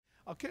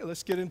Okay,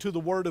 let's get into the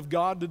Word of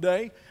God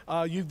today.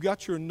 You've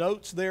got your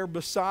notes there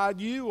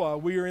beside you.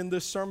 We are in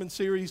this sermon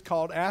series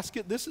called Ask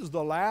It. This is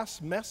the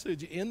last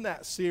message in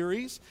that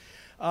series.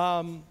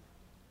 Let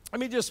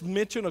me just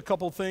mention a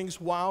couple things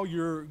while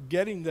you're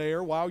getting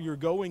there, while you're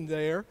going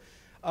there.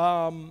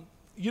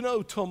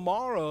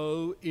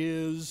 Tomorrow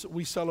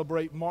we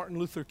celebrate Martin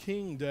Luther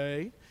King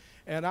Day,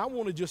 and I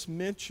want to just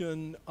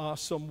mention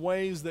some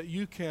ways that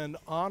you can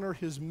honor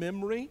his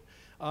memory.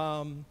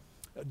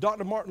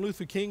 Dr. Martin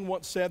Luther King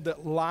once said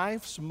that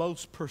life's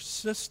most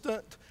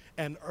persistent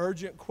and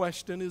urgent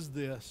question is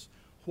this: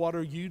 what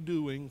are you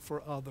doing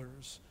for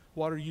others?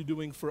 What are you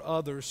doing for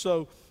others?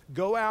 So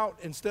go out,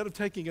 instead of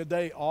taking a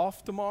day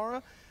off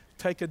tomorrow,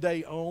 take a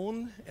day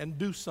on and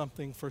do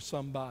something for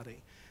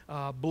somebody.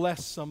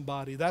 Bless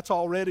somebody. That's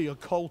already a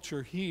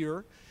culture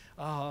here,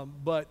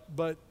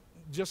 but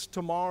just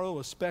tomorrow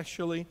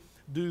especially,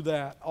 do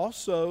that.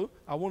 Also,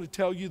 I want to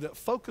tell you that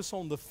Focus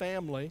on the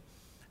Family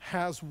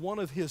has one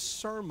of his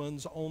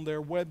sermons on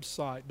their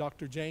website,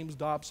 Dr. James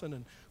Dobson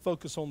and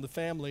Focus on the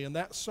Family, and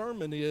that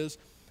sermon is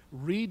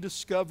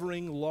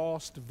Rediscovering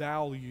Lost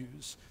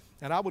Values.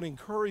 And I would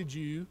encourage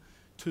you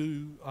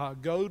to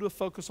go to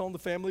Focus on the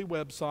Family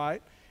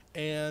website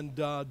and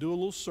do a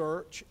little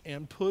search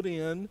and put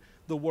in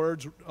the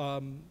words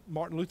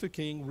Martin Luther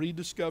King,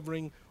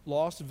 Rediscovering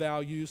Lost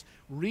Values.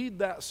 Read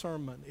that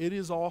sermon. It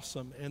is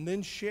awesome. And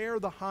then share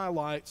the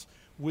highlights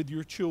with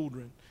your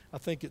children. I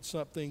think it's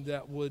something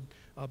that would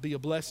be a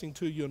blessing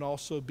to you and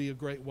also be a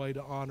great way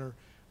to honor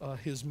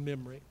his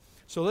memory.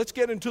 So let's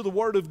get into the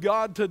Word of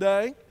God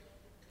today.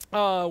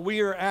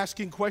 We are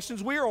asking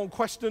questions. We are on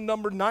question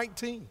number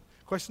 19.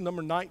 Question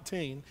number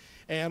 19.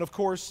 And of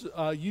course,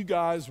 you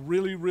guys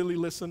really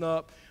listen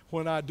up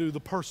when I do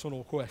the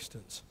personal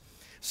questions.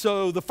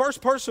 So the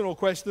first personal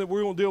question that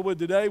we're going to deal with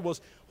today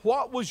was,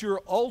 what was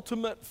your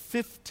ultimate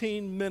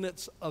 15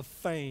 minutes of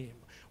fame?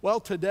 Well,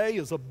 today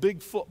is a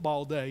big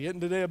football day.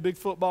 Isn't today a big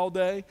football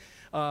day?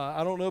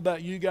 I don't know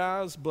about you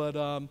guys, but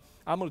I'm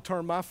going to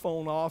turn my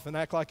phone off and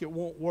act like it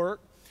won't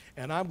work.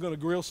 And I'm going to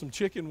grill some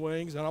chicken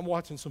wings, and I'm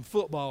watching some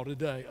football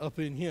today up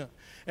in here.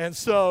 And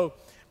so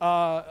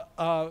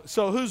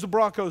who's a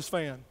Broncos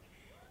fan?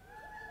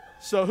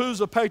 So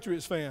who's a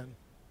Patriots fan?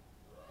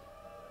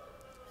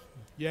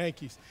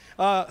 Yankees.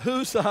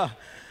 Who's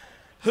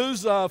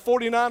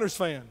 49ers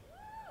fan?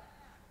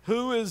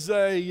 Who is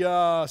a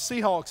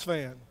Seahawks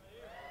fan?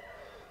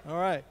 All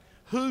right.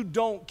 Who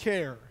don't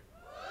care?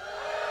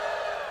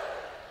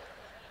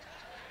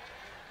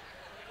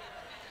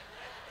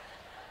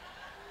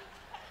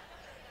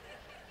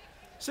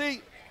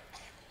 See,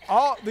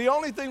 the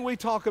only thing we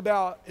talk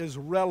about is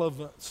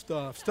relevant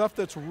stuff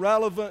that's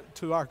relevant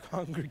to our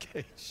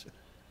congregation.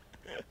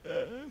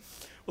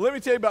 Well, let me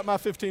tell you about my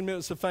 15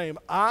 minutes of fame.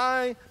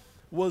 I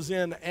was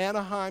in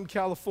Anaheim,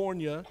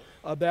 California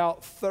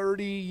about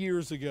 30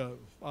 years ago,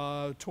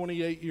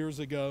 28 years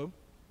ago.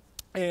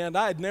 And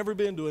I had never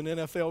been to an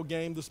NFL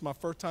game. This is my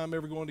first time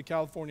ever going to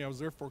California. I was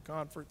there for a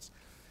conference.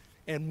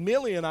 And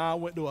Millie and I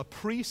went to a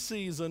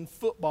preseason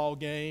football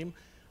game,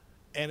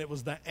 and it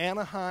was the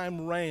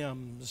Anaheim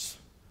Rams.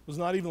 It was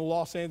not even the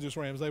Los Angeles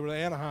Rams. They were the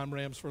Anaheim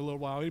Rams for a little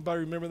while.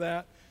 Anybody remember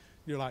that?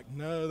 You're like,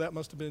 no, that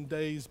must have been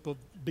days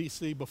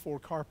BC before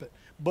carpet.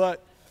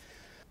 But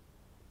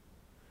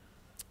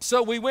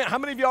so we went. How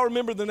many of y'all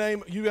remember the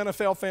name, you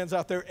NFL fans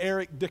out there,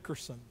 Eric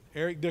Dickerson?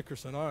 Eric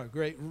Dickerson, all right,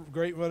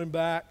 great running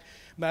back.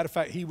 Matter of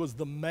fact, he was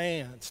the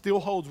man, still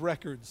holds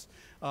records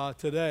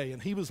today, and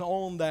he was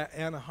on that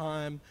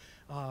Anaheim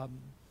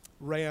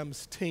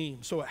Rams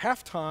team. So at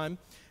halftime,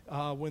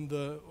 when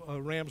the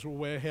Rams were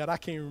way ahead, I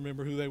can't even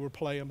remember who they were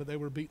playing, but they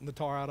were beating the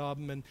tar out of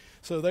them, and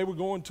so they were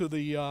going to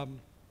the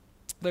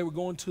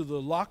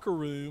locker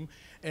room,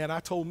 and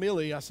I told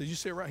Millie, I said, you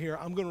sit right here.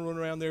 I'm going to run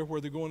around there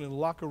where they're going in the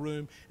locker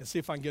room and see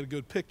if I can get a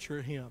good picture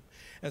of him.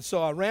 And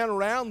so I ran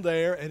around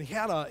there, and he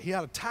had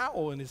a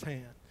towel in his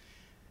hand,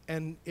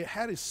 and it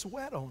had his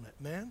sweat on it,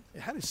 man.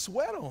 It had his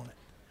sweat on it.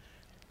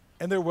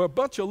 And there were a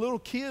bunch of little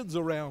kids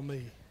around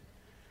me.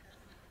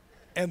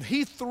 And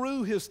he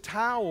threw his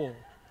towel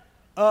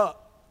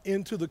up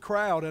into the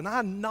crowd, and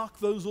I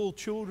knocked those little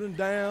children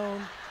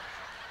down.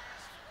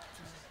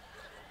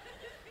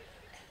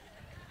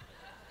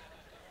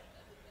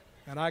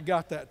 And I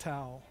got that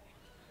towel.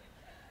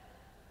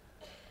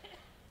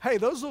 Hey,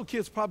 those little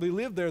kids probably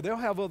live there. They'll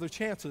have other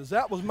chances.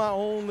 That was my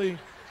only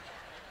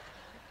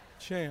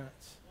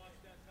chance.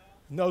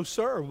 No,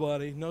 sir,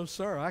 buddy. No,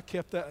 sir. I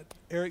kept that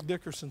Eric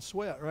Dickerson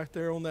sweat right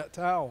there on that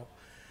towel.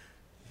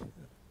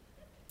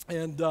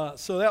 And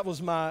so that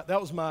was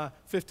my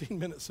 15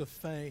 minutes of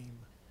fame.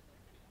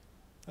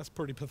 That's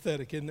pretty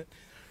pathetic, isn't it?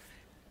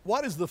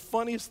 What is the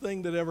funniest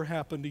thing that ever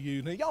happened to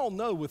you? Now, y'all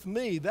know with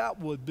me, that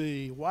would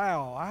be,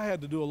 wow, I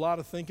had to do a lot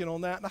of thinking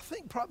on that. And I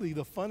think probably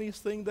the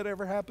funniest thing that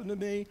ever happened to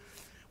me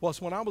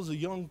was when I was a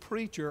young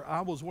preacher,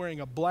 I was wearing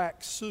a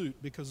black suit,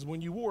 because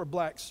when you wore a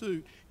black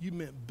suit, you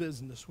meant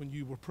business when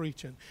you were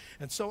preaching.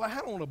 And so I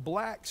had on a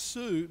black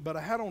suit, but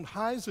I had on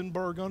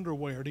Heisenberg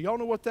underwear. Do y'all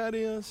know what that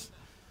is?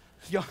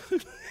 Y'all-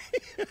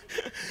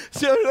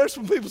 See, there's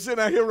some people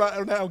sitting out here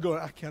right now going,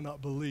 I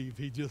cannot believe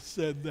he just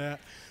said that.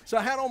 So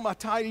I had on my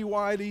tighty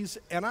whities,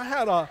 and I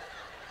had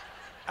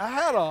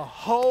a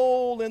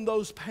hole in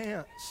those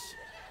pants.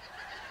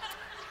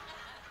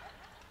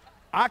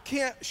 I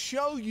can't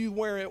show you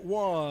where it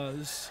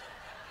was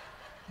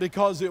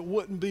because it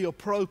wouldn't be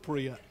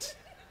appropriate.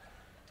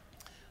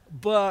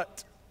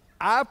 But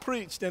I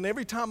preached, and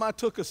every time I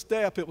took a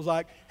step, it was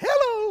like,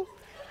 hello,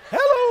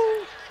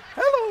 hello,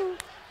 hello.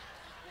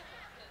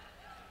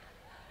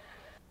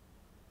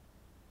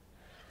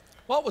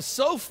 What was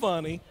so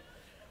funny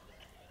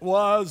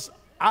was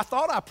I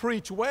thought I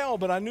preached well,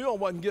 but I knew I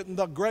wasn't getting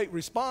the great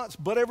response,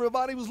 but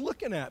everybody was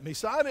looking at me,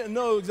 so I didn't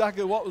know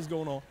exactly what was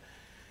going on.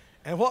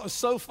 And what was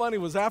so funny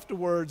was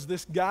afterwards,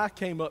 this guy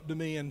came up to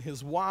me and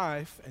his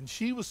wife, and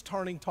she was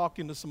talking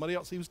to somebody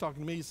else. He was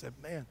talking to me. He said,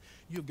 man,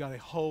 you've got a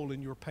hole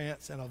in your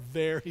pants in a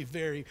very,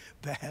 very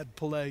bad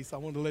place. I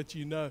wanted to let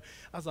you know.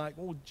 I was like,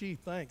 well, gee,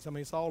 thanks. I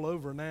mean, it's all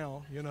over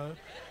now, you know.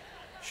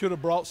 Should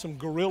have brought some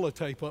Gorilla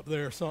Tape up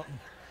there or something.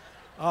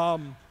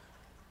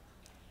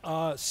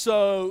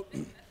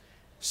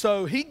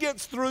 So he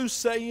gets through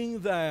saying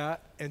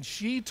that, and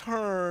she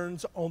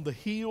turns on the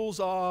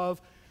heels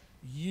of,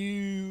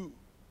 you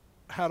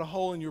had a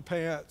hole in your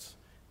pants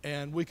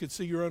and we could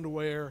see your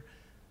underwear,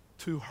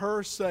 to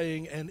her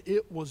saying, and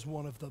it was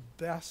one of the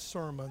best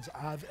sermons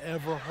I've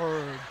ever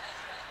heard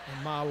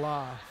in my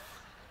life.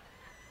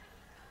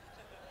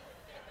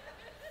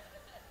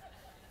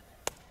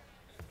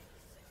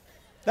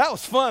 That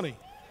was funny.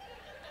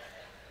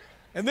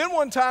 And then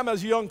one time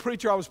as a young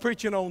preacher, I was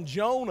preaching on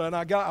Jonah, and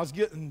I was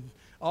getting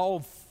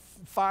all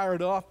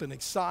fired up and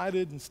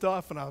excited and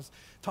stuff, and I was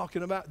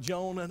talking about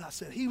Jonah, and I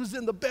said, he was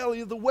in the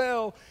belly of the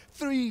whale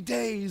 3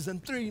 days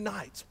and 3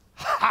 nights.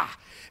 Ha!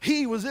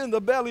 He was in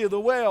the belly of the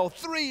whale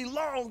 3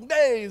 long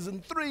days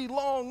and 3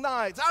 long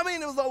nights. I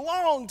mean, it was a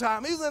long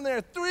time. He was in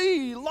there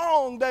 3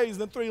 long days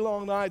and 3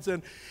 long nights,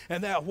 and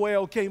that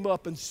whale came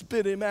up and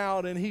spit him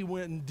out, and he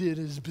went and did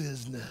his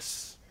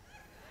business.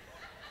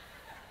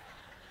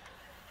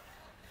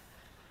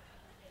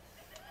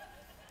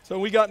 So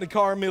we got in the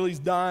car, Millie's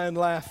dying,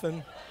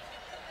 laughing.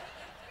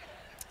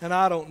 And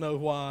I don't know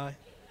why.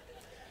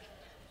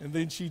 And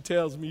then she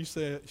tells me,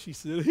 she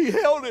said, he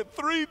held it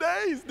 3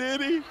 days, did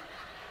he?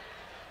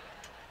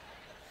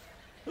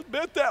 I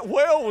bet that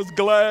whale was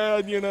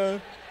glad, you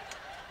know.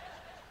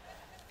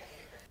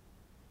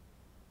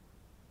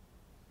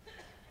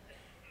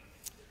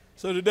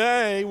 So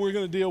today we're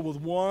going to deal with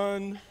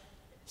one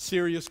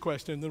serious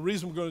question. The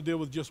reason we're going to deal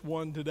with just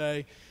one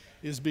today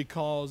is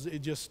because it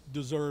just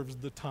deserves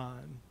the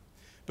time.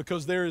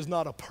 Because there is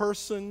not a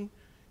person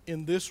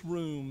in this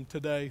room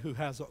today who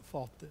hasn't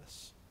thought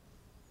this.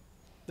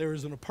 There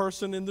isn't a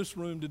person in this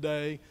room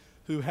today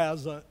who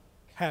hasn't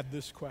had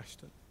this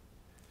question.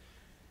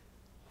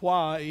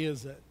 Why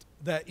is it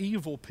that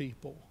evil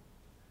people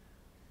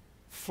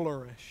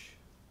flourish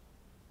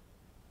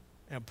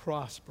and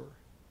prosper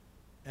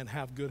and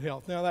have good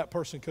health? Now that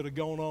person could have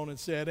gone on and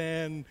said,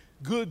 and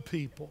good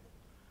people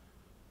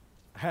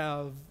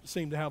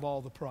seem to have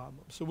all the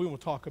problems. So we will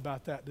talk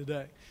about that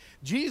today.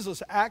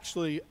 Jesus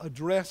actually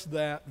addressed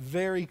that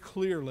very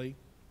clearly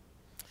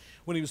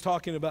when he was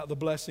talking about the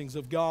blessings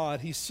of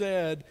God. He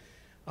said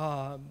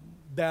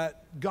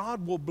that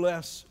God will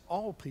bless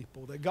all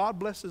people, that God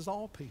blesses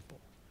all people.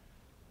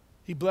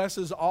 He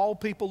blesses all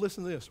people,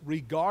 listen to this,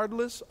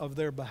 regardless of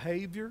their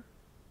behavior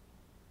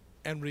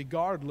and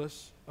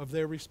regardless of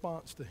their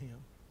response to him.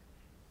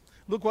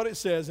 Look what it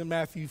says in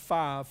Matthew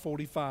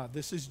 5:45.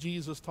 This is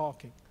Jesus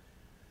talking.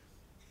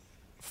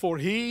 For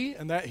he,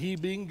 and that he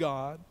being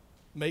God,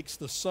 makes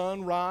the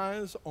sun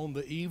rise on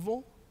the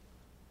evil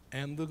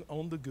and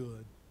on the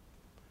good,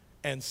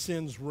 and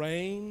sends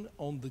rain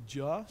on the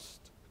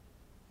just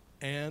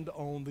and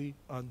on the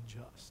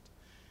unjust.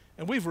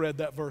 And we've read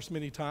that verse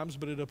many times,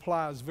 but it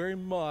applies very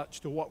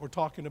much to what we're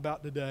talking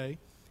about today.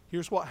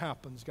 Here's what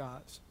happens,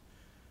 guys.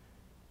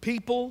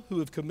 People who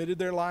have committed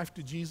their life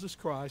to Jesus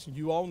Christ, and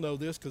you all know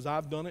this because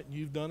I've done it and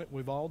you've done it,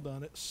 we've all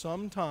done it,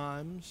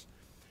 sometimes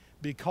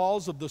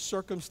because of the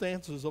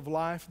circumstances of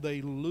life,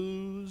 they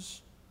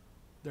lose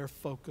their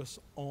focus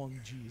on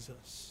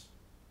Jesus.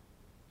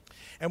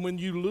 And when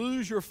you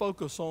lose your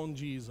focus on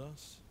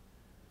Jesus,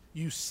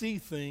 you see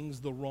things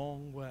the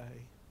wrong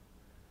way.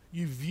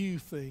 You view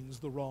things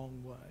the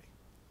wrong way.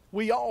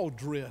 We all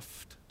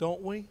drift,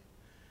 don't we?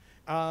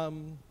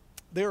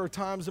 There are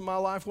times in my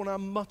life when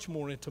I'm much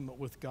more intimate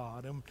with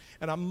God, and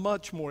I'm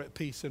much more at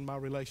peace in my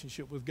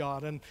relationship with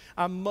God, and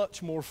I'm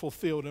much more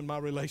fulfilled in my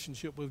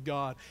relationship with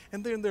God.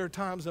 And then there are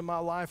times in my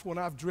life when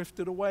I've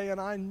drifted away,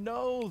 and I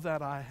know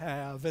that I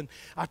have, and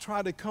I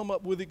try to come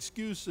up with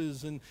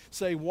excuses and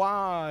say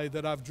why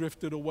that I've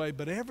drifted away.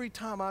 But every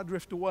time I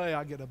drift away,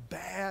 I get a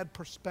bad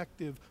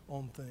perspective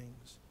on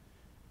things.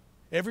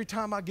 Every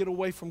time I get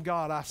away from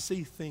God, I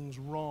see things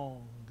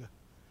wrong.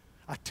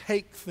 I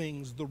take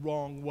things the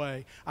wrong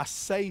way. I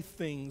say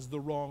things the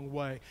wrong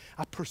way.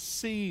 I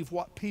perceive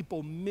what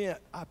people meant.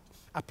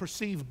 I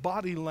perceive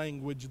body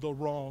language the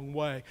wrong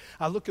way.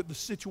 I look at the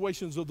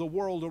situations of the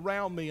world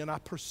around me and I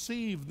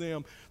perceive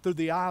them through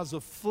the eyes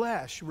of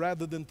flesh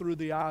rather than through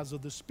the eyes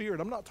of the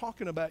Spirit. I'm not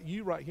talking about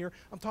you right here.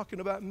 I'm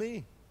talking about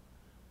me.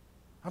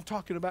 I'm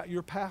talking about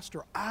your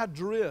pastor. I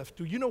drift.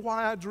 Do you know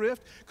why I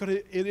drift? Because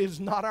it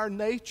is not our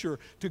nature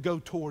to go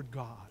toward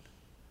God.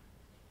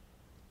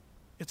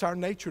 It's our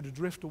nature to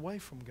drift away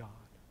from God.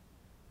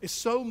 It's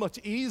so much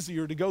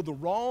easier to go the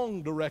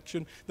wrong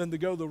direction than to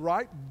go the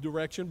right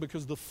direction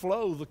because the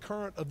flow, the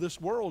current of this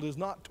world is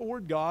not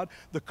toward God.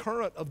 The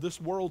current of this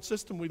world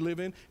system we live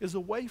in is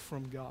away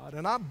from God.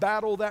 And I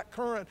battle that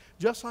current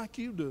just like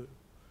you do.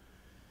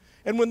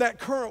 And when that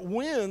current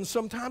wins,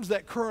 sometimes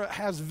that current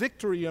has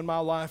victory in my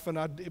life and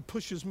it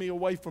pushes me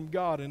away from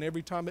God. And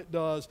every time it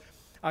does,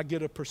 I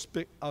get a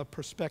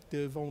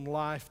perspective on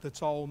life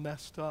that's all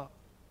messed up.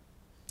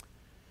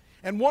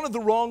 And one of the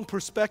wrong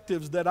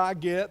perspectives that I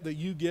get, that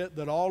you get,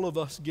 that all of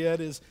us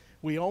get is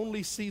we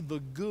only see the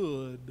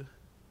good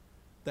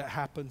that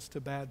happens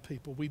to bad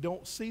people. We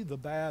don't see the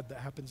bad that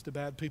happens to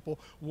bad people.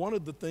 One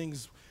of the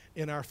things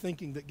in our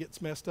thinking that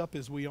gets messed up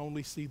is we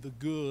only see the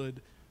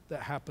good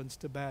that happens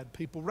to bad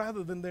people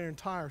rather than their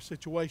entire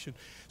situation.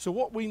 So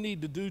what we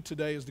need to do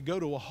today is to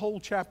go to a whole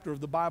chapter of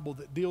the Bible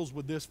that deals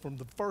with this from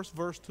the first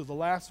verse to the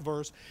last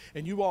verse.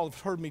 And you all have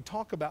heard me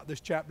talk about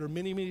this chapter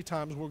many, many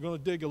times. We're going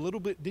to dig a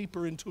little bit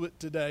deeper into it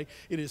today.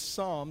 It is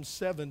Psalm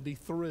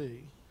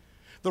 73.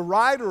 The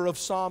writer of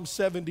Psalm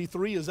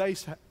 73 is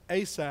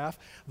Asaph.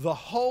 The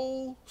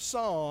whole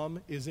psalm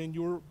is in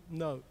your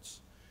notes.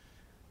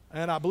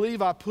 And I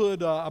believe I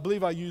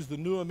used the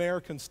New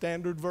American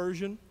Standard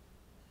Version.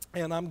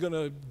 And I'm going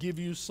to give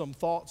you some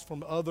thoughts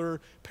from other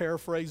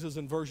paraphrases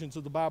and versions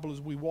of the Bible as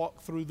we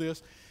walk through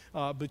this.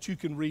 But you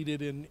can read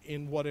it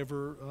in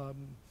whatever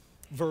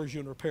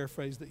version or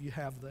paraphrase that you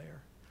have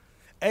there.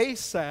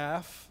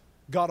 Asaph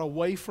got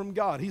away from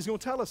God. He's going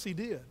to tell us he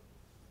did.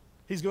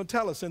 He's going to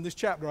tell us in this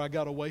chapter, I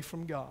got away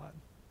from God.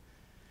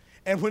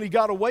 And when he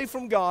got away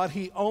from God,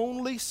 he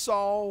only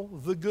saw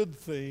the good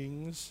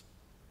things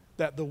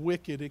that the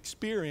wicked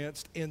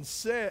experienced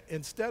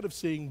instead of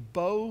seeing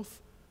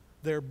both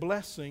their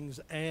blessings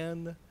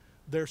and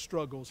their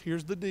struggles.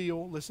 Here's the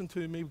deal. Listen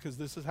to me because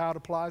this is how it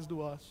applies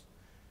to us.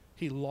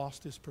 He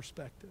lost his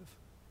perspective.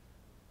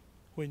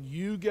 When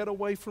you get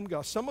away from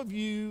God, some of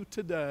you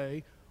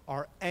today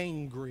are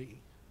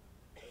angry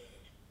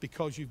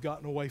because you've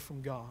gotten away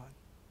from God.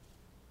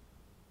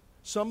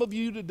 Some of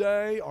you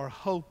today are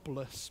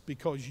hopeless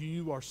because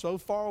you are so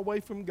far away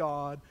from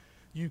God,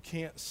 you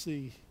can't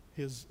see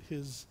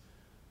His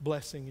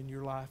blessing in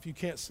your life. You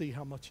can't see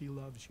how much He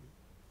loves you.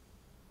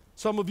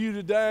 Some of you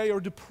today are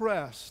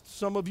depressed.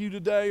 Some of you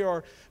today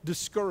are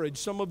discouraged.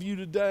 Some of you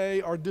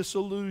today are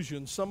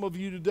disillusioned. Some of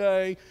you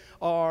today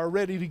are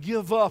ready to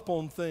give up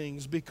on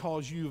things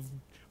because you've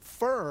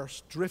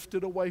first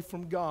drifted away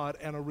from God.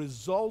 And a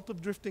result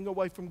of drifting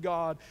away from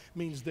God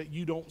means that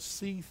you don't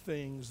see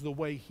things the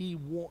way He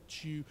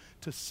wants you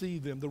to see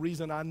them. The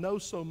reason I know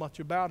so much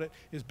about it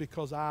is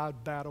because I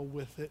battle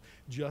with it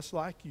just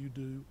like you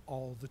do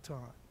all the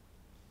time.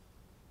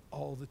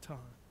 All the time.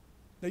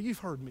 Now, you've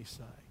heard me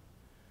say,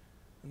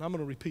 and I'm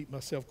going to repeat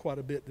myself quite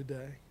a bit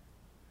today,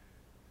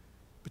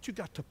 but you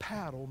got to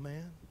paddle,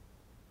 man.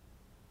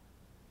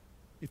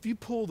 If you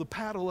pull the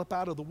paddle up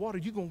out of the water,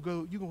 you're going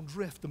to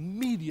drift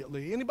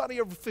immediately. Anybody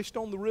ever fished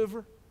on the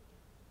river?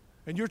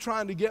 And you're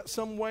trying to get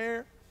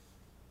somewhere,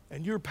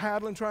 and you're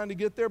paddling trying to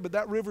get there, but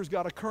that river's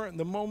got a current, and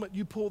the moment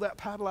you pull that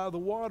paddle out of the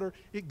water,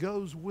 it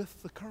goes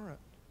with the current.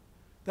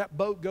 That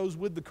boat goes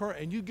with the current,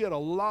 and you get a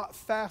lot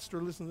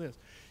faster. Listen to this.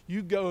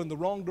 You go in the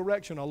wrong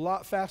direction a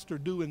lot faster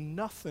doing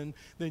nothing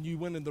than you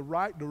went in the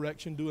right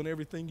direction doing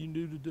everything you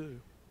knew to do.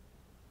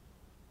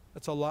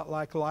 That's a lot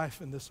like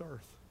life in this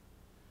earth.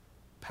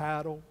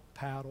 Paddle,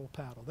 paddle,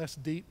 paddle. That's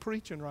deep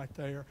preaching right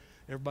there.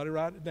 Everybody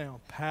write it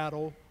down.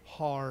 Paddle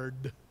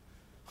hard.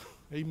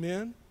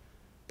 Amen?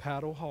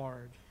 Paddle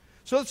hard.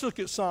 So let's look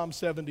at Psalm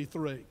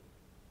 73.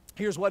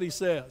 Here's what he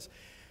says.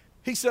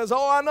 He says,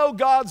 oh, I know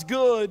God's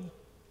good.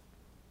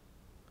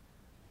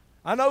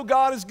 I know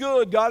God is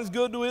good. God is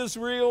good to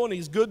Israel, and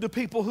He's good to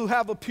people who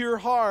have a pure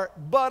heart.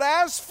 But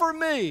as for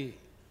me,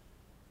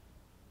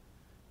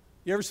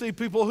 you ever see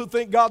people who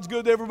think God's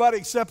good to everybody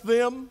except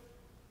them?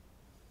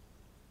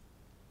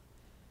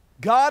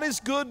 God is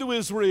good to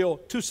Israel,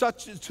 to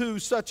such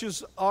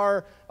as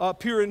are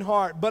pure in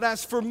heart. But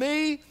as for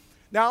me,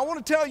 now I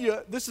want to tell you,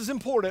 this is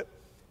important,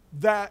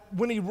 that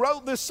when he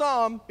wrote this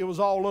psalm, it was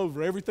all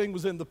over. Everything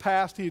was in the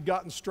past. He had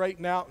gotten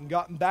straightened out and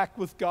gotten back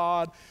with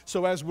God.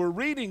 So as we're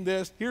reading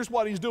this, here's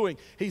what he's doing.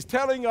 He's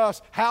telling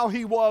us how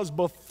he was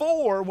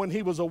before when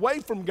he was away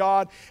from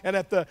God. And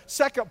at the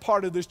second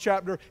part of this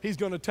chapter, he's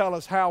going to tell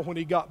us how when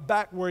he got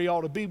back where he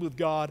ought to be with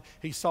God,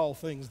 he saw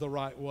things the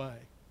right way.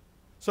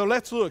 So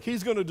let's look.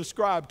 He's going to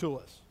describe to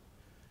us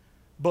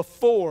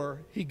before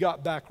he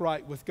got back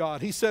right with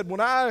God. He said, when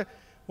I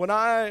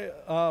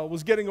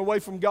was getting away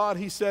from God,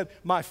 he said,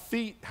 my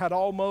feet had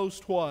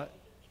almost what?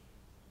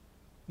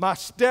 My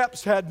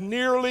steps had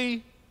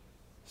nearly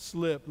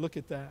slipped. Look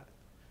at that.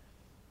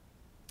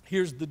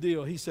 Here's the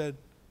deal. He said,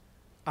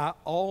 I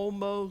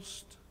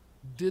almost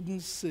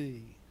didn't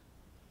see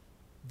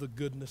the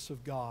goodness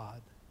of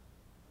God.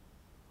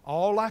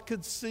 All I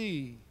could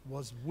see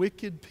was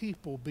wicked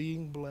people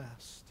being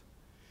blessed.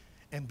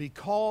 And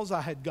because I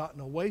had gotten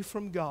away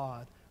from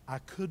God, I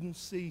couldn't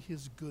see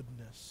His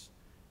goodness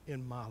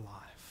in my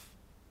life.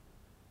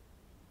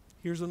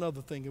 Here's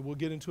another thing, and we'll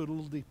get into it a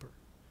little deeper.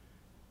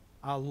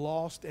 I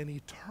lost an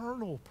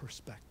eternal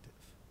perspective.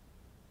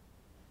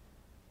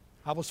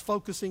 I was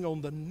focusing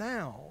on the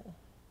now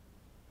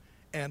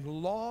and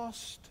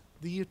lost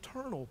the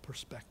eternal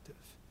perspective.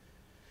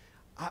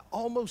 I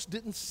almost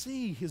didn't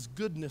see His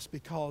goodness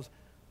because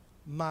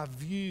my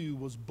view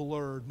was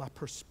blurred, my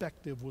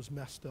perspective was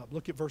messed up.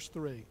 Look at verse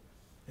 3.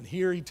 And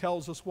here he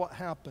tells us what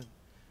happened.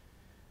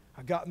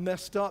 I got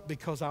messed up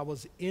because I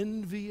was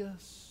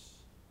envious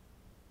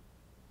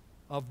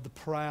of the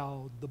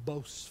proud, the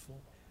boastful.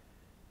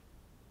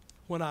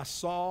 When I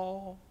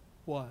saw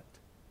what?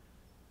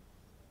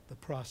 The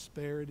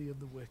prosperity of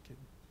the wicked.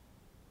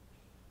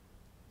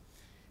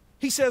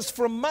 He says,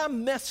 from my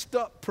messed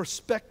up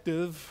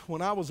perspective,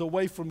 when I was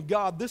away from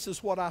God, this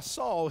is what I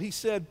saw. He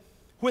said,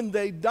 when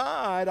they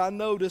died, I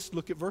noticed,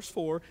 look at verse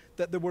 4,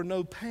 that there were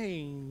no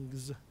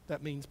pangs,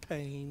 that means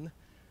pain,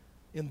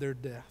 in their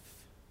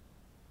death.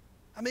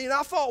 I mean,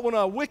 I thought when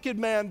a wicked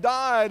man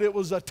died, it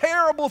was a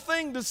terrible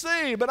thing to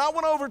see. But I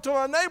went over to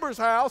my neighbor's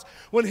house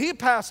when he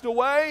passed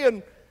away,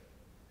 and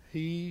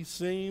he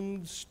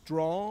seemed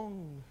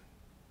strong.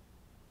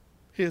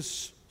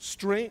 His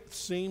strength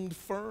seemed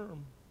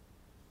firm.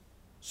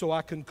 So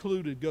I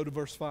concluded, go to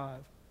verse 5,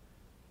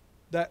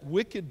 that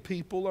wicked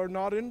people are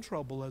not in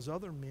trouble as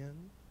other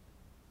men.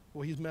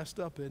 Well, he's messed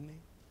up, isn't he?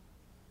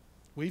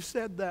 We've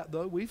said that,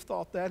 though. We've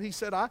thought that. He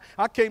said,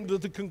 I came to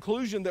the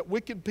conclusion that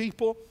wicked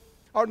people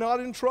are not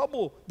in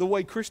trouble the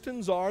way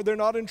Christians are. They're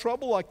not in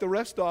trouble like the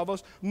rest of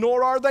us,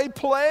 nor are they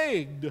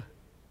plagued.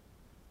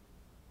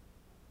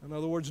 In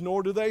other words,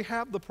 nor do they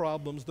have the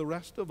problems the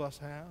rest of us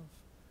have.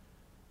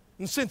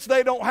 And since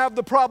they don't have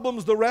the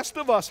problems the rest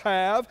of us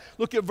have,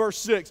 look at verse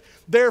 6.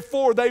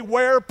 Therefore, they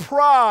wear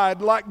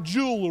pride like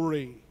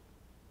jewelry.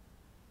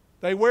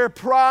 They wear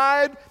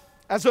pride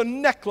as a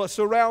necklace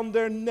around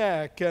their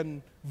neck,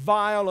 and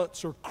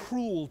violence or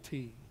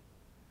cruelty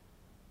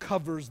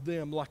covers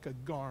them like a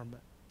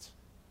garment.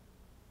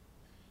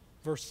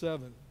 Verse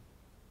 7.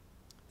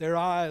 Their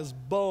eyes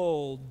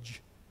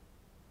bulge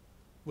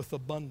with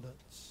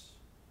abundance.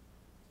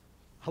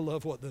 I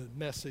love what the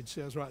Message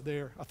says right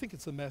there. I think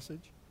it's the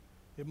Message.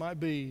 It might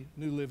be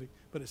New Living,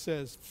 but it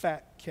says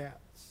fat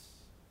cats.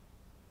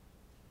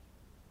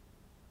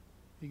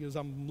 He goes,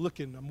 I'm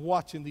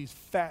watching these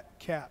fat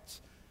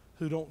cats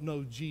who don't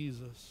know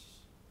Jesus.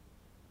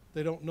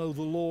 They don't know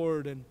the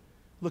Lord. And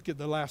look at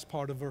the last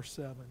part of verse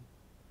 7.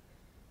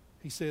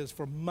 He says,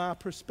 from my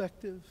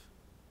perspective,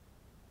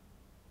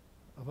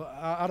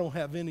 I don't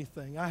have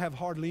anything. I have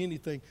hardly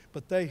anything,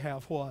 but they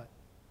have what?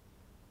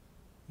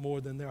 More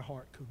than their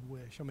heart could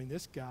wish. I mean,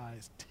 this guy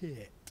is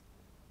ticked.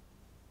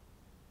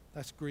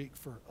 That's Greek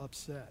for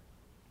upset.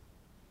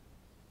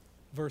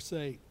 Verse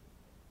 8.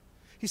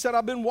 He said,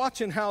 I've been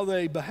watching how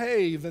they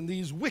behave, and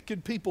these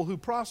wicked people who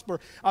prosper,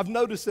 I've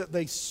noticed that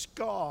they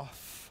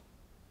scoff.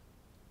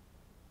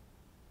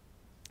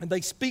 And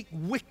they speak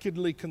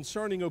wickedly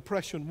concerning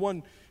oppression.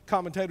 One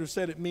commentator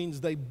said it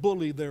means they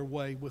bully their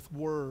way with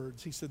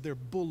words. He said they're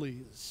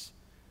bullies,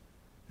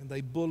 and they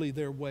bully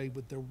their way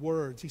with their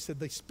words. He said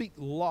they speak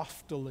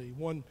loftily.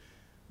 One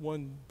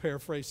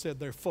paraphrase said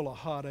they're full of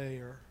hot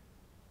air.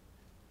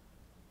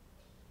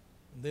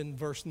 And then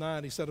verse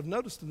 9, he said, I've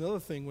noticed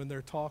another thing when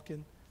they're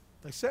talking.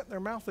 They set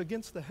their mouth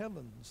against the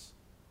heavens.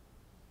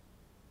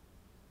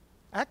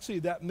 Actually,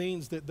 that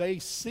means that they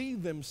see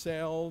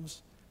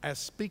themselves as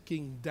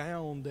speaking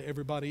down to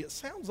everybody. It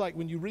sounds like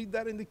when you read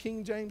that in the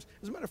King James,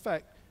 as a matter of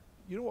fact,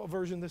 you know what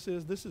version this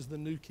is? This is the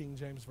New King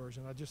James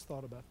Version. I just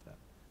thought about that.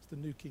 It's the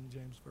New King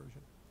James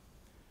Version.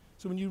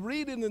 So when you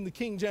read it in the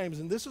King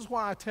James, and this is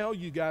why I tell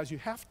you guys, you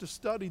have to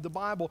study the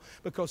Bible,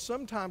 because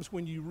sometimes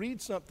when you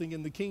read something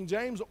in the King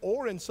James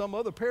or in some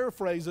other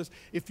paraphrases,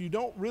 if you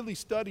don't really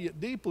study it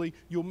deeply,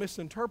 you'll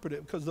misinterpret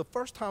it. Because the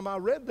first time I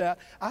read that,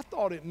 I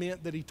thought it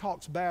meant that he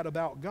talks bad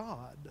about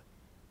God,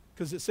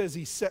 because it says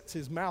he sets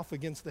his mouth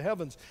against the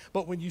heavens.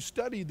 But when you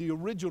study the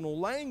original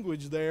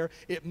language there,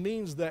 it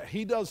means that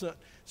he doesn't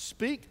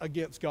speak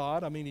against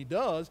God. I mean, he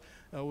does.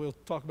 We'll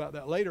talk about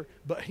that later.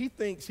 But he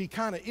thinks he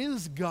kind of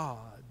is God.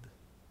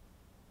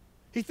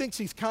 He thinks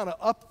he's kind of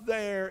up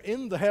there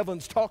in the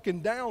heavens talking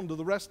down to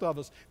the rest of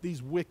us,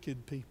 these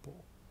wicked people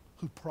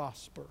who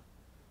prosper.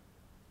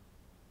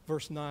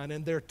 Verse 9,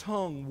 and their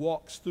tongue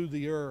walks through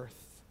the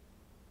earth.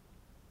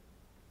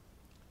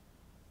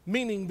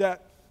 Meaning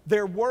that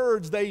their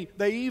words, they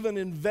even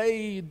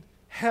invade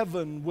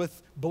heaven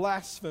with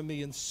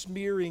blasphemy and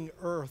smearing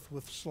earth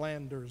with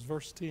slanders.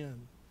 Verse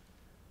 10.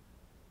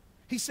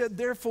 He said,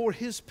 therefore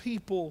his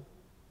people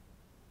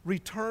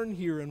return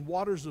here, and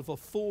waters of a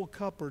full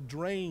cup are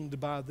drained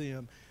by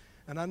them.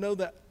 And I know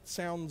that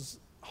sounds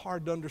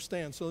hard to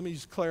understand, so let me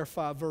just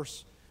clarify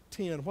verse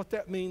 10. What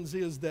that means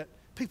is that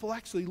people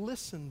actually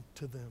listen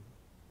to them.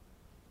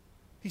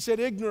 He said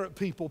ignorant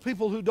people,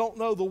 people who don't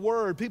know the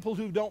Word, people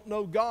who don't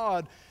know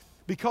God,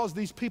 because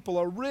these people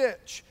are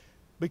rich,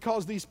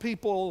 because these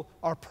people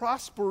are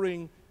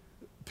prospering,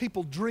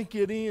 people drink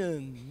it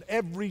in.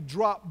 Every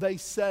drop they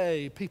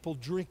say, people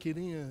drink it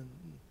in.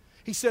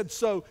 He said,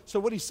 so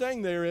what he's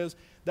saying there is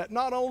that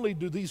not only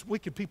do these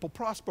wicked people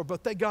prosper,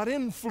 but they got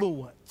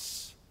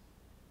influence.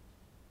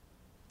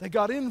 They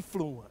got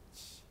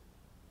influence.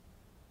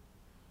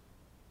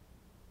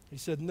 He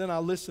said, and then I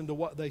listen to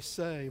what they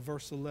say,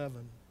 verse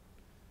 11.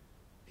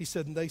 He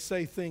said, and they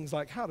say things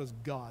like, how does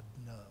God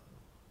know?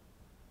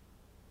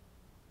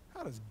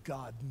 How does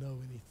God know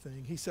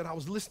anything? He said, I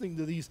was listening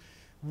to these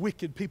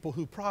wicked people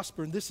who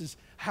prosper, and this is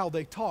how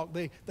they talk.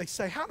 They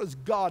say, how does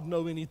God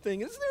know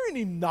anything? Is there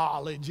any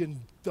knowledge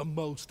in the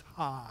Most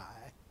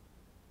High?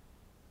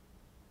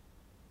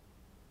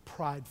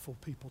 Prideful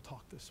people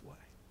talk this way.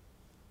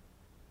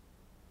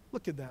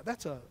 Look at that.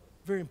 That's a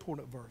very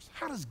important verse.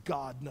 How does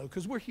God know?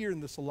 Because we're hearing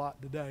this a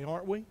lot today,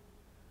 aren't we?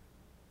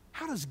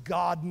 How does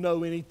God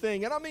know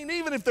anything? And I mean,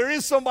 even if there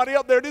is somebody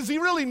up there, does he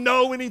really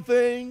know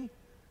anything?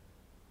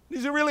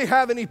 Does he really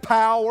have any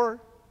power?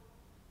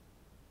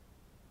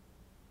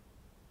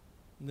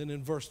 And then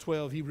in verse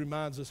 12, he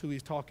reminds us who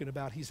he's talking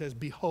about. He says,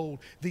 behold,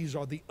 these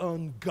are the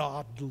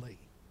ungodly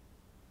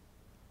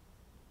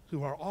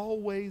who are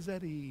always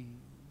at ease.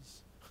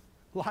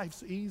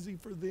 Life's easy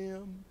for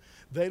them.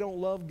 They don't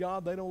love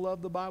God. They don't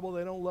love the Bible.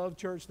 They don't love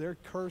church. They're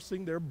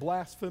cursing. They're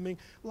blaspheming.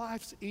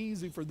 Life's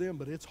easy for them,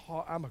 but it's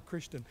hard. I'm a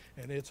Christian,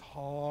 and it's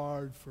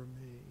hard for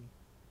me.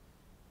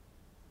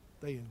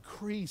 They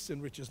increase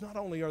in riches. Not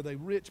only are they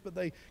rich, but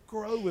they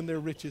grow in their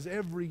riches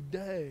every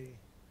day.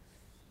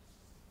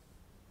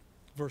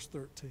 Verse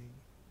 13.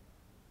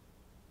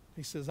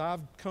 He says, I've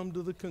come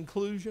to the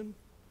conclusion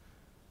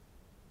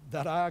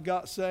that I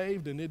got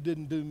saved, and it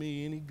didn't do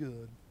me any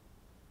good.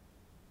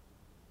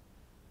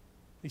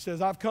 He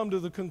says, I've come to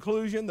the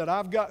conclusion that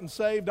I've gotten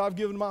saved, I've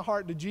given my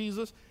heart to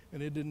Jesus,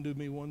 and it didn't do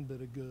me one bit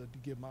of good to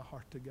give my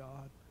heart to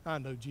God. I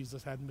know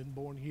Jesus hadn't been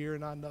born here,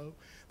 and I know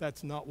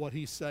that's not what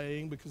he's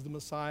saying because the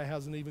Messiah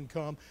hasn't even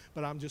come,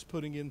 but I'm just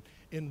putting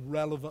in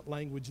relevant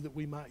language that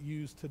we might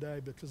use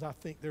today because I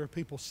think there are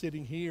people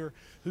sitting here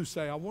who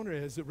say, I wonder,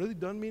 has it really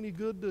done me any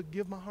good to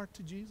give my heart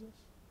to Jesus?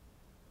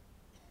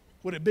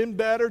 Would it have been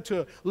better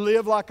to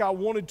live like I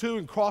wanted to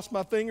and cross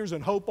my fingers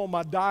and hope on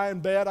my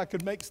dying bed I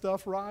could make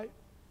stuff right?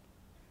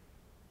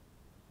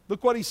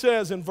 Look what he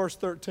says in verse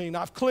 13.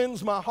 I've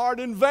cleansed my heart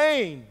in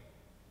vain.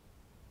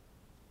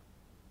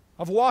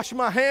 I've washed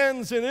my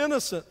hands in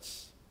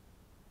innocence.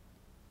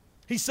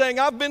 He's saying,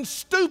 I've been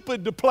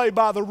stupid to play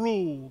by the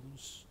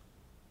rules.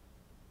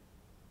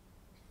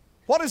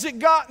 What has it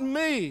gotten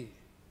me?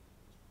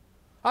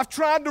 I've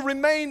tried to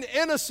remain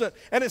innocent,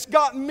 and it's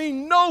gotten me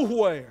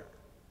nowhere.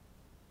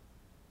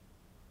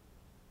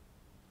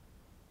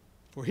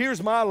 For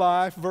here's my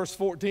life, verse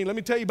 14. Let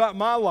me tell you about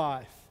my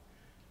life.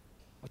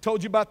 I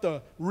told you about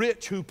the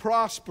rich who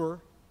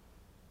prosper,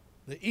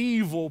 the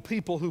evil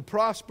people who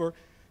prosper.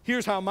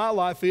 Here's how my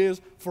life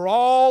is. For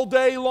all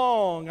day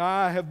long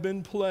I have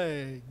been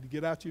plagued.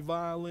 Get out your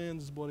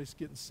violins, boy, it's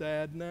getting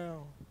sad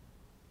now.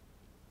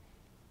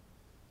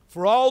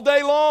 For all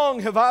day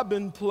long have I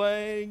been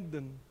plagued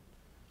and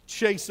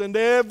chastened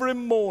every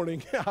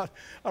morning.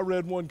 I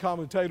read one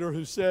commentator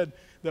who said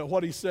that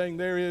what he's saying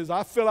there is,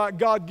 I feel like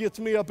God gets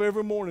me up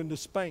every morning to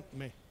spank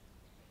me.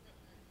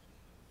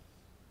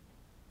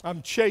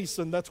 I'm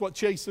chastened. That's what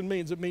chastened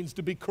means. It means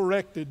to be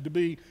corrected, to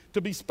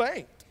be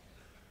spanked.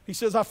 He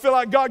says, I feel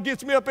like God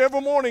gets me up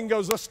every morning and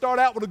goes, let's start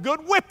out with a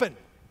good whipping.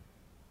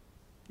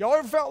 Y'all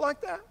ever felt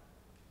like that?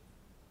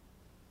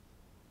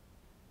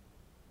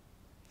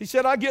 He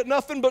said, I get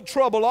nothing but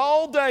trouble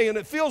all day, and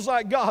it feels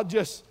like God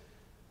just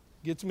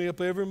gets me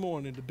up every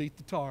morning to beat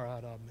the tar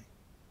out of me.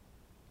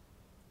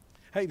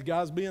 Hey, the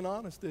guy's being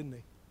honest, isn't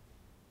he?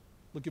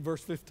 Look at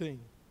verse 15.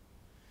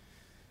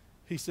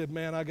 He said,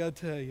 man, I got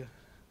to tell you,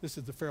 this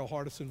is the Farrell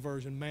Hardison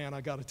version. Man, I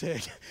got to tell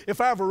you.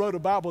 If I ever wrote a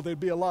Bible, there'd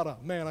be a lot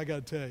of, man, I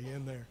got to tell you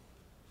in there.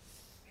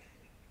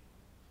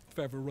 If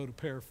I ever wrote a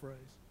paraphrase.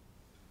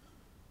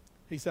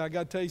 He said, I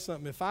got to tell you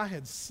something. If I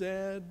had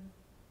said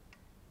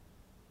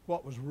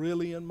what was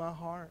really in my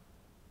heart,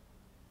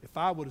 if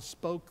I would have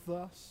spoke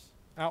thus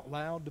out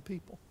loud to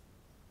people,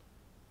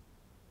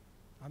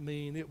 I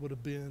mean, it would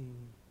have been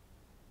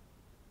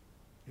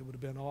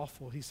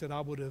awful. He said, I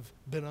would have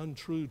been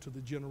untrue to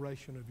the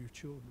generation of your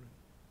children.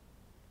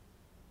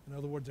 In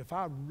other words, if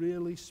I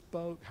really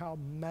spoke how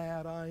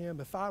mad I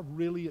am, if I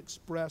really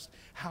expressed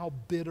how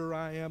bitter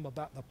I am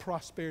about the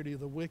prosperity of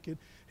the wicked,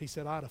 he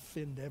said, I'd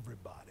offend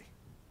everybody.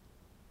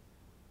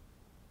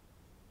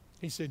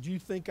 He said, you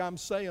think I'm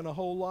saying a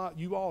whole lot?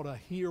 You ought to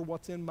hear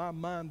what's in my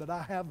mind that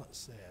I haven't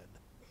said.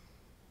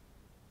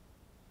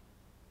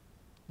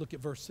 Look at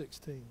verse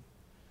 16.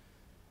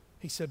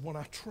 He said, when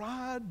I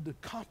tried to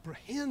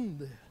comprehend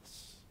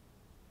this,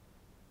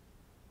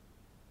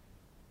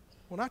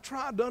 when I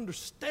tried to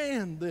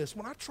understand this,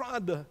 when I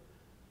tried to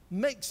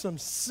make some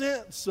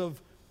sense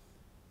of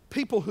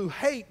people who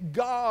hate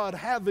God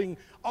having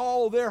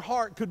all their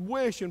heart could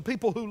wish, and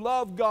people who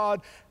love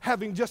God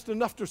having just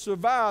enough to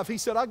survive. He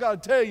said, I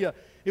got to tell you,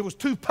 it was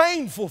too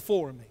painful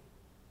for me.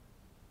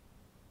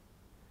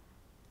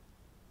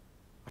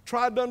 I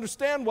tried to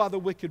understand why the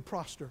wicked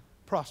prosper.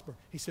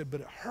 He said, but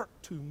it hurt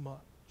too much.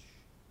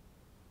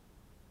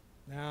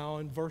 Now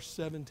in verse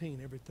 17,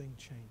 everything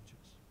changes.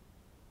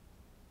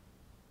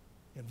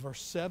 In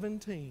verse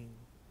 17,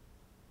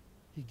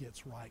 he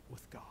gets right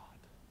with God.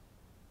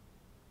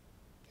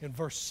 In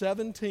verse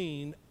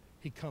 17,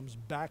 he comes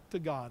back to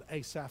God.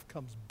 Asaph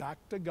comes back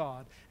to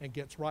God and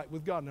gets right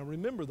with God. Now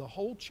remember, the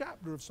whole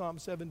chapter of Psalm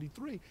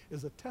 73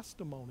 is a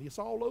testimony. It's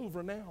all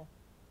over now.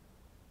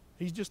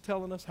 He's just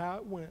telling us how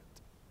it went.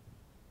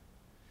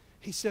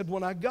 He said,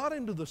 when I got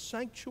into the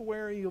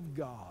sanctuary of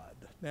God.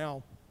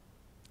 Now,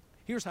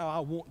 here's how I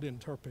want to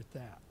interpret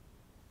that.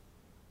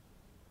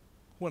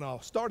 When I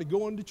started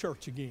going to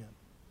church again.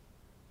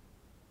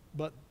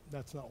 But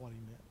that's not what he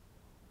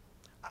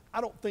meant.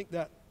 I don't think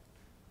that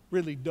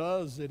really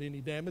does it any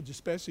damage,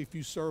 especially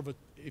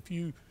if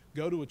you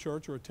go to a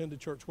church or attend a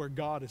church where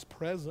God is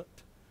present.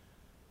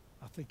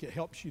 I think it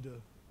helps you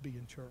to be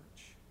in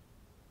church.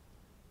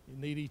 You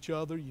need each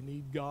other, you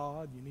need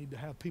God, you need to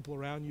have people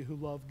around you who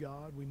love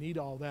God. We need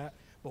all that.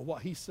 But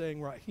what he's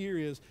saying right here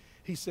is,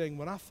 he's saying,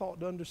 when I thought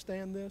to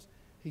understand this,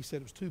 he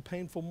said it was too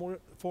painful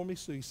for me,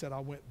 so he said I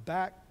went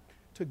back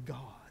to God.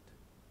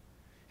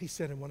 He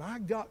said, and when I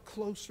got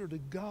closer to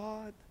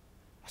God,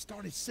 I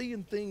started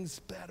seeing things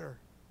better.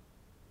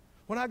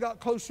 When I got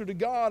closer to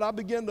God, I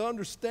began to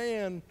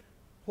understand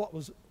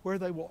where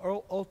they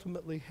were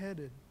ultimately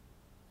headed.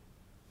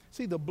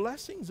 See, the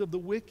blessings of the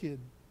wicked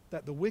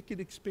that the wicked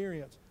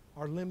experience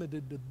are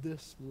limited to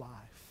this life.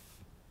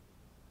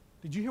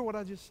 Did you hear what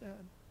I just said?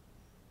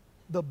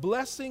 The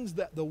blessings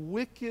that the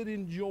wicked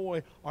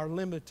enjoy are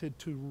limited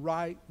to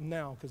right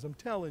now. Because I'm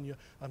telling you,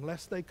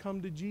 unless they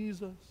come to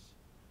Jesus,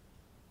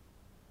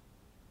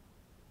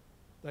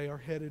 they are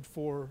headed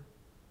for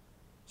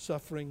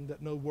suffering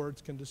that no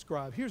words can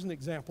describe. Here's an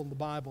example in the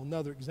Bible,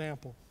 another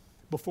example,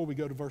 before we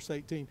go to verse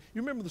 18.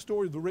 You remember the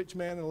story of the rich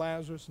man and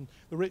Lazarus, and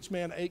the rich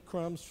man ate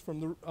crumbs from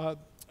the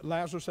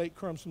Lazarus ate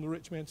crumbs from the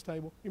rich man's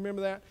table. You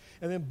remember that?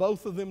 And then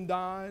both of them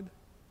died,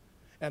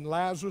 and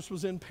Lazarus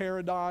was in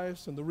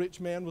paradise, and the rich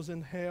man was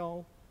in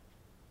hell.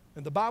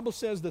 And the Bible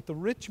says that the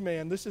rich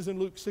man, this is in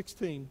Luke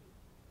 16,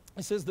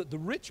 it says that the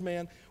rich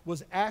man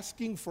was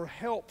asking for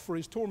help for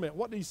his torment.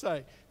 What did he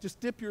say? Just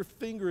dip your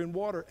finger in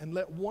water and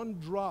let one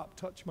drop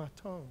touch my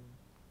tongue.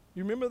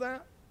 You remember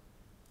that?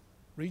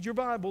 Read your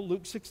Bible,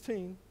 Luke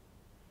 16.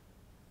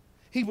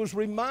 He was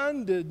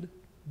reminded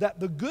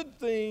that the good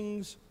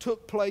things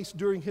took place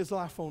during his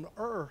life on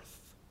earth,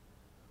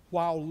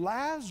 while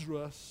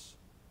Lazarus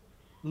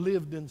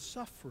lived in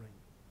suffering.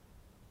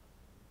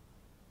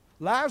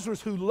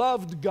 Lazarus, who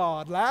loved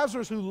God,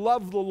 Lazarus, who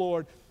loved the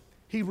Lord,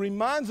 he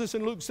reminds us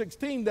in Luke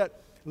 16 that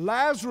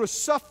Lazarus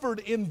suffered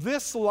in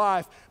this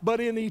life, but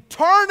in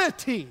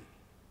eternity,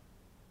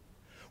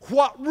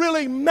 what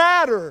really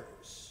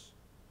matters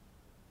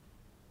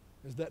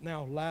is that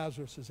now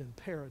Lazarus is in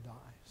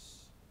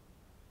paradise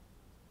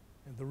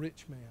and the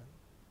rich man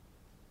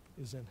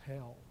is in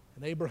hell.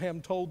 And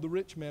Abraham told the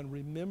rich man,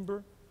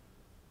 remember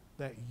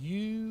that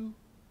you,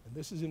 and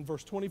this is in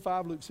verse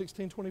 25, Luke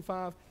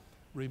 16:25,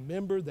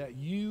 remember that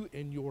you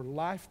in your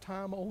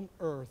lifetime on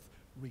earth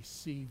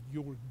received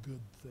your good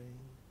thing.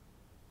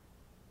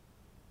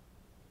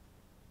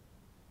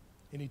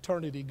 In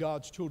eternity,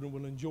 God's children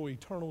will enjoy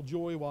eternal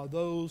joy, while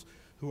those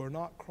who are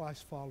not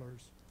Christ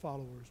followers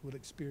would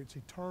experience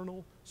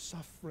eternal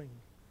suffering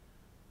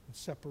and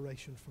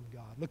separation from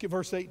God. Look at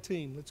verse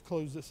 18. Let's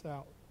close this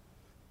out.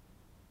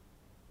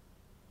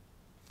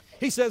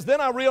 He says, then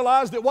I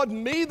realized it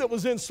wasn't me that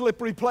was in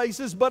slippery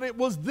places, but it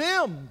was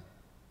them.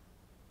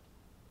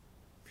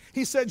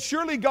 He said,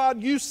 surely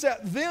God, you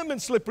set them in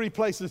slippery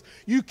places.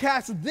 You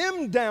cast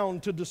them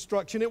down to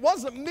destruction. It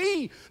wasn't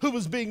me who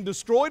was being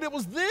destroyed, it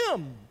was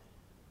them.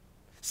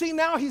 See,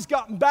 now he's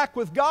gotten back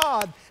with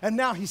God, and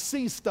now he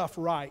sees stuff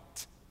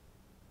right.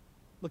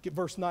 Look at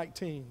verse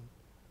 19.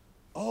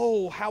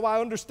 Oh, how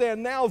I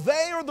understand now.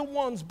 They are the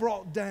ones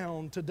brought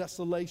down to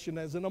desolation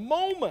as in a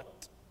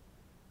moment.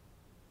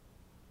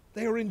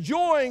 They are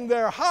enjoying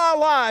their high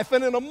life,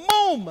 and in a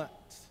moment,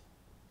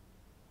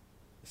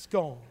 it's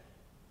gone.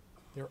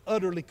 They're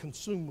utterly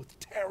consumed with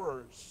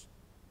terrors.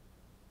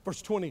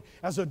 Verse 20,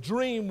 as a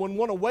dream when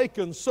one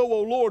awakens, so,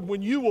 O Lord,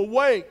 when you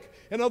awake.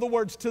 In other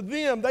words, to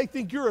them, they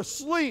think you're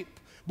asleep.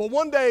 But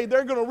one day,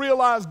 they're going to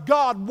realize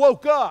God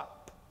woke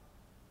up.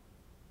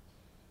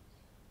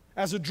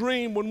 As a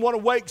dream when one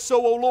awakes,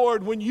 so, O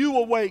Lord, when you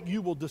awake,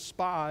 you will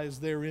despise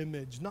their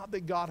image. Not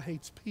that God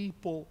hates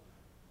people,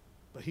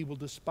 but he will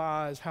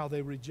despise how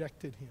they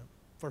rejected him.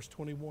 Verse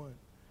 21.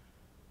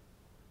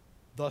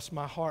 Thus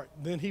my heart.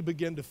 Then he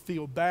began to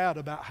feel bad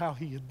about how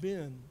he had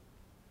been.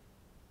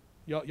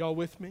 Y'all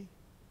with me?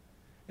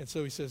 And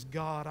so he says,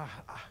 God,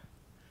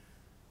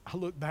 I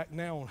look back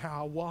now on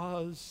how I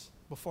was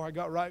before I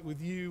got right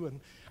with you. And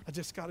I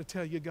just got to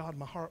tell you, God,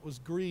 my heart was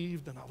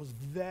grieved and I was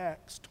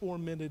vexed,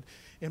 tormented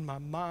in my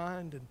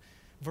mind. And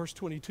verse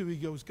 22, he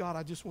goes, God,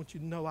 I just want you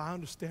to know I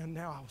understand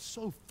now. I was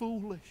so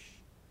foolish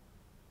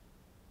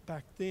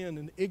back then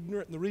and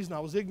ignorant. And the reason I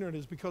was ignorant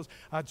is because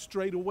I'd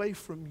strayed away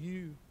from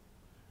you.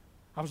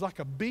 I was like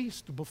a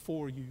beast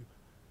before you.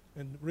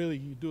 And really,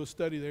 you do a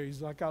study there.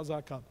 I was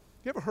like a,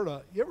 you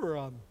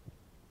ever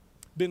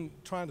been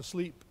trying to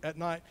sleep at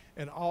night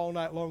and all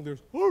night long there's,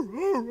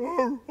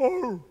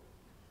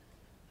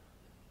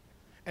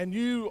 and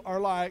you are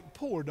like,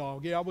 poor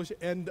dog. Yeah,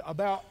 and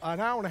about an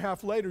hour and a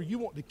half later, you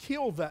want to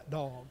kill that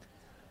dog.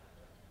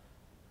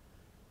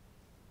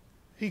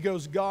 He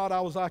goes, God,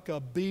 I was like a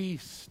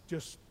beast,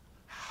 just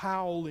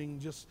howling,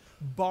 just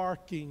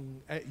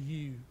barking at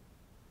you.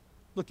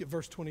 Look at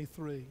verse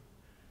 23.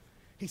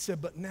 He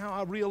said, but now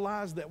I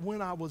realize that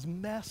when I was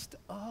messed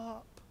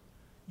up,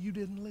 you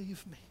didn't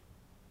leave me.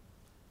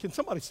 Can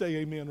somebody say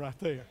amen right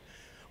there?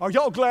 Are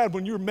y'all glad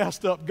when you're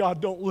messed up, God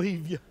don't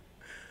leave you?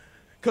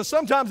 Because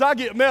sometimes I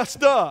get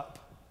messed up.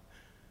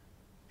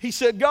 He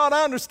said, God,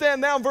 I understand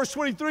now in verse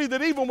 23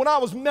 that even when I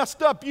was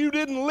messed up, you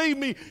didn't leave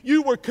me.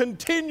 You were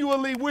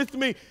continually with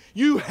me.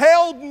 You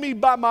held me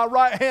by my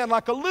right hand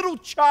like a little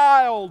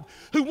child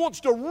who wants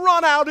to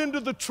run out into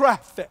the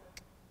traffic.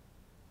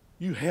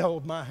 You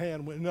held my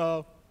hand. Went,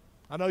 no,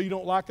 I know you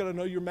don't like it. I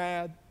know you're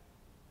mad.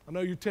 I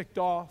know you're ticked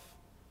off.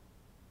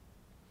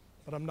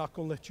 But I'm not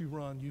going to let you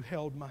run. You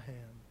held my hand.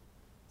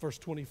 Verse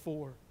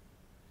 24.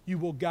 You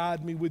will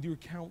guide me with your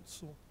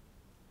counsel.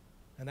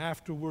 And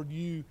afterward,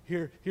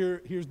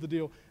 here's the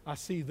deal. I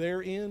see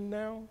their end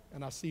now,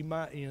 and I see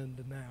my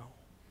end now.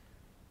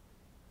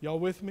 Y'all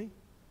with me?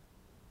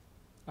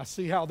 I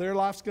see how their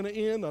life's going to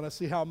end, and I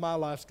see how my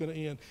life's going to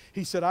end.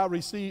 He said,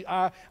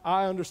 I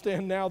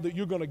understand now that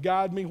you're going to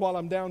guide me while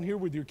I'm down here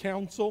with your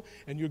counsel,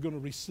 and you're going to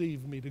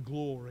receive me to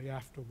glory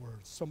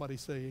afterwards. Somebody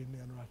say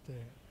amen right there.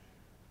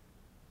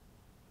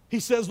 He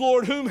says,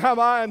 Lord, whom have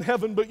I in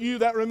heaven but you?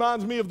 That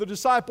reminds me of the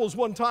disciples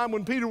one time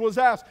when Peter was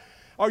asked,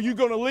 are you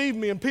going to leave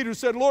me? And Peter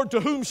said, Lord,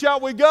 to whom shall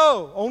we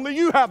go? Only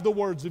you have the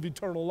words of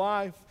eternal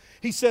life.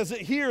 He says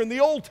it here in the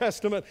Old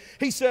Testament.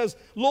 He says,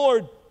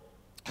 Lord,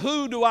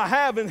 who do I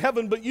have in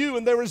heaven but you?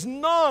 And there is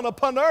none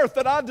upon earth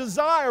that I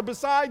desire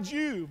besides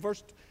you.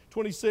 Verse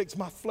 26,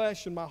 my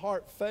flesh and my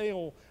heart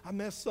fail. I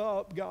mess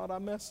up, God, I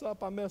mess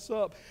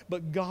up.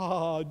 But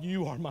God,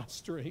 you are my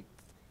strength.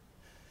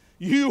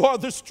 You are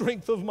the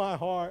strength of my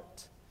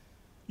heart.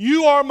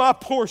 You are my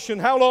portion.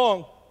 How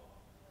long?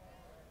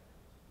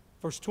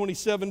 Verse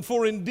 27,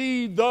 for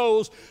indeed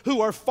those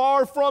who are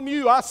far from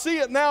you, I see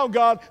it now,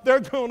 God,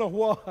 they're going to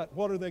what?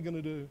 What are they going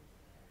to do?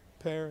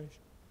 Perish.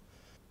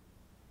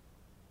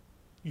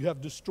 You have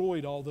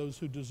destroyed all those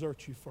who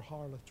desert you for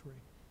harlotry.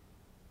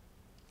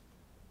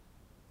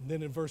 And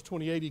then in verse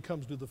 28, he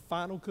comes to the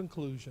final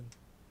conclusion.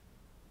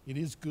 It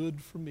is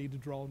good for me to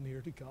draw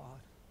near to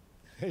God.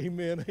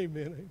 Amen,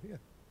 amen, amen.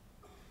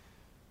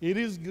 It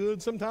is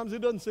good. Sometimes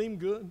it doesn't seem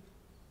good.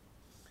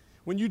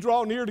 When you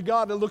draw near to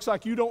God, it looks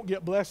like you don't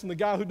get blessed, and the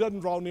guy who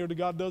doesn't draw near to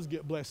God does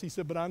get blessed. He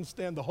said, but I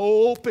understand the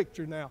whole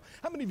picture now.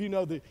 How many of you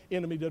know the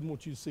enemy doesn't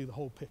want you to see the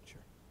whole picture?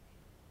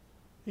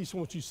 He just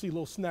wants you to see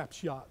little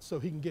snapshots so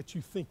he can get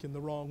you thinking the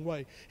wrong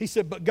way. He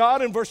said, but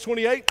God, in verse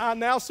 28, I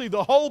now see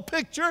the whole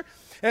picture,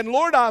 and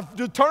Lord, I've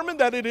determined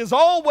that it is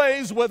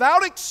always,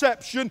 without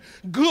exception,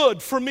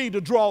 good for me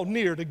to draw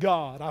near to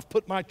God. I've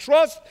put my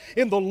trust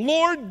in the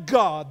Lord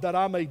God that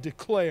I may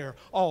declare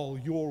all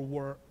your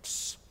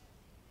works.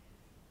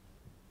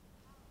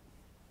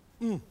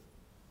 Now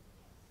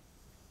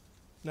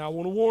I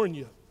want to warn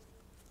you.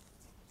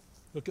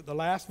 Look at the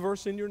last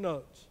verse in your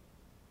notes.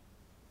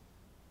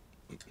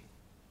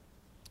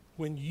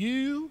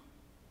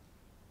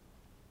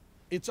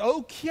 It's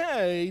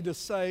okay to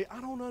say,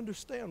 I don't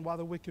understand why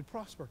the wicked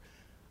prosper.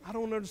 I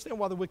don't understand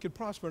why the wicked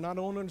prosper, and I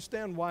don't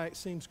understand why it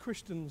seems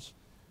Christians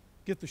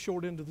get the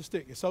short end of the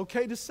stick. It's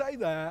okay to say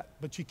that,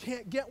 but you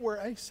can't get where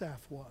Asaph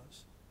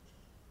was.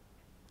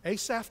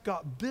 Asaph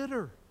got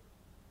bitter.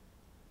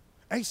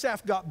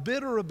 Asaph got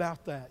bitter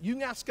about that. You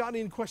can ask God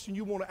any question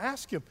you want to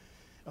ask him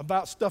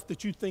about stuff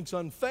that you think's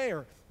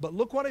unfair. But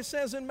look what it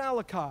says in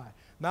Malachi.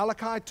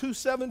 Malachi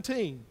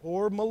 2:17,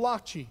 or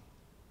Malachi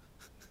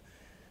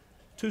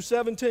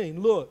 2:17.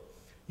 Look,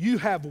 you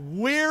have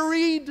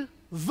wearied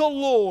the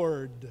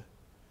Lord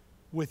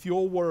with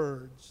your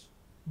words,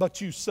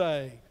 but you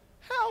say,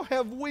 how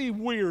have we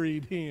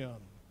wearied him?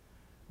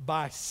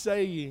 By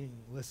saying,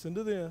 listen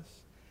to this,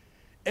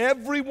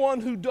 everyone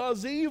who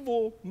does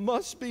evil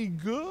must be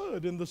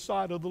good in the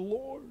sight of the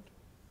Lord,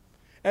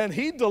 and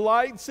he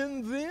delights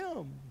in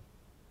them.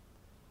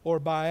 Or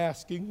by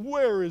asking,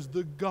 where is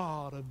the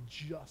God of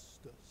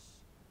justice?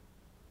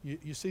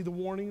 You see the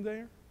warning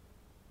there?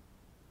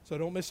 So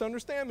don't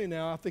misunderstand me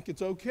now. I think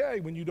it's okay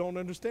when you don't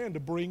understand to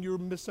bring your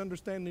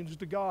misunderstandings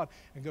to God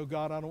and go,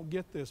 God, I don't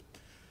get this.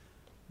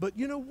 But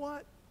you know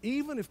what?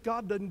 Even if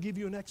God doesn't give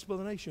you an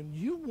explanation,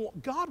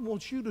 God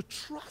wants you to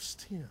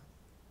trust him.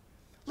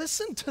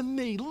 Listen to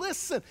me.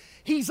 Listen.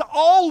 He's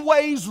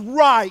always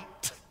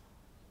right.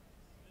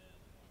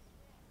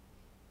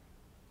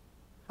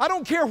 I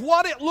don't care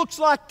what it looks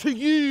like to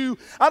you.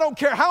 I don't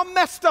care how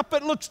messed up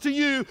it looks to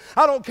you.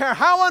 I don't care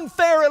how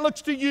unfair it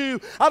looks to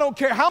you. I don't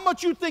care how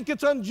much you think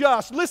it's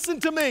unjust. Listen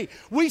to me.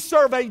 We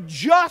serve a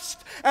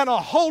just and a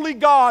holy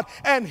God,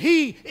 and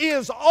He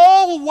is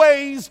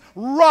always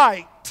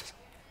right.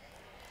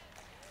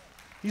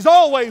 He's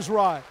always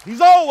right.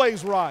 He's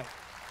always right.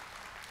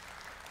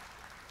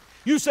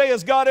 You say,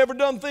 has God ever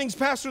done things,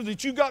 Pastor,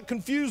 that you got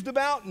confused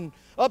about and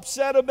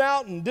upset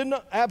about and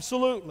didn't?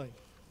 Absolutely.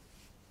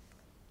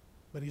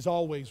 But He's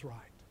always right.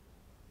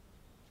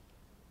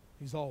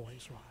 He's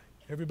always right.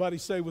 Everybody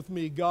say with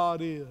me,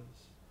 God is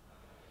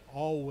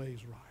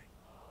always right.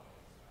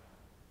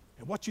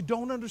 And what you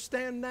don't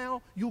understand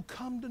now, you'll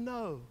come to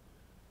know.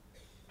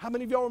 How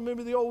many of y'all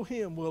remember the old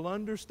hymn, we'll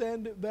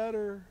understand it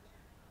better?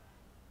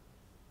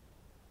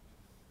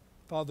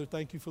 Father,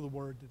 thank you for the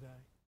word today.